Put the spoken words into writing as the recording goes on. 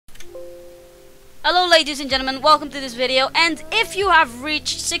Hello ladies and gentlemen, welcome to this video. And if you have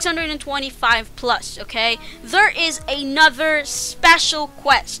reached 625 plus, okay, there is another special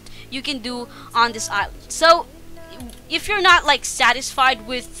quest you can do on this island. So if you're not like satisfied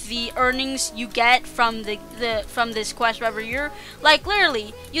with the earnings you get from from this quest right here, like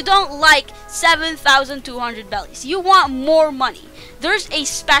literally you don't like 7,200 bellies, you want more money, there's a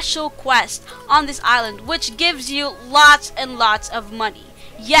special quest on this island which gives you lots and lots of money.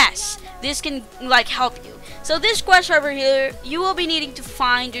 Yes, this can like help you. So this quest over here, you will be needing to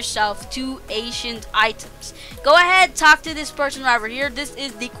find yourself 2 ancient items. Go ahead, talk to this person right over here. This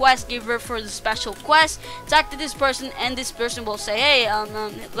is the quest giver for the special quest. Talk to this person and this person will say, hey,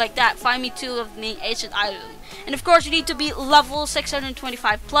 like that, find me 2 of the ancient items. And of course you need to be level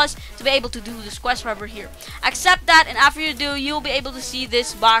 625 plus to be able to do this quest right over here. Accept that, and after you do, you'll be able to see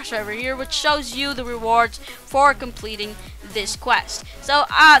this box right over here which shows you the rewards for completing this quest. So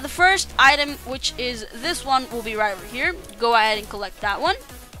the first item, which is this one, will be right over here. Go ahead and collect that one.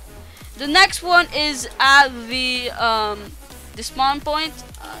 The next one is at the spawn point.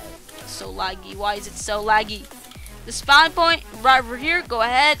 It's so laggy. Why is it so laggy? The spawn point right over here. Go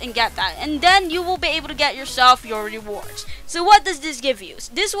ahead and get that, and then you will be able to get yourself your rewards. So what does this give you?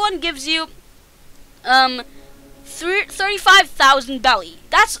 This one gives you 35,000 belly.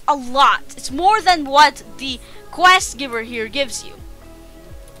 That's a lot. It's more than what the quest giver here gives you,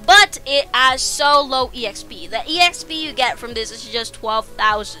 but it has so low EXP. The EXP you get from this is just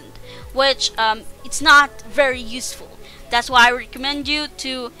 12,000, which it's not very useful. That's why I recommend you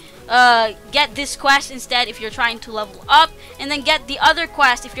to get this quest instead if you're trying to level up, and then get the other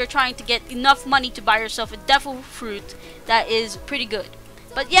quest if you're trying to get enough money to buy yourself a devil fruit that is pretty good.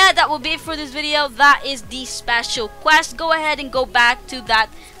 But yeah, that will be it for this video. That is the special quest. Go ahead and go back to that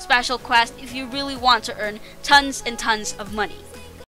special quest if you really want to earn tons and tons of money.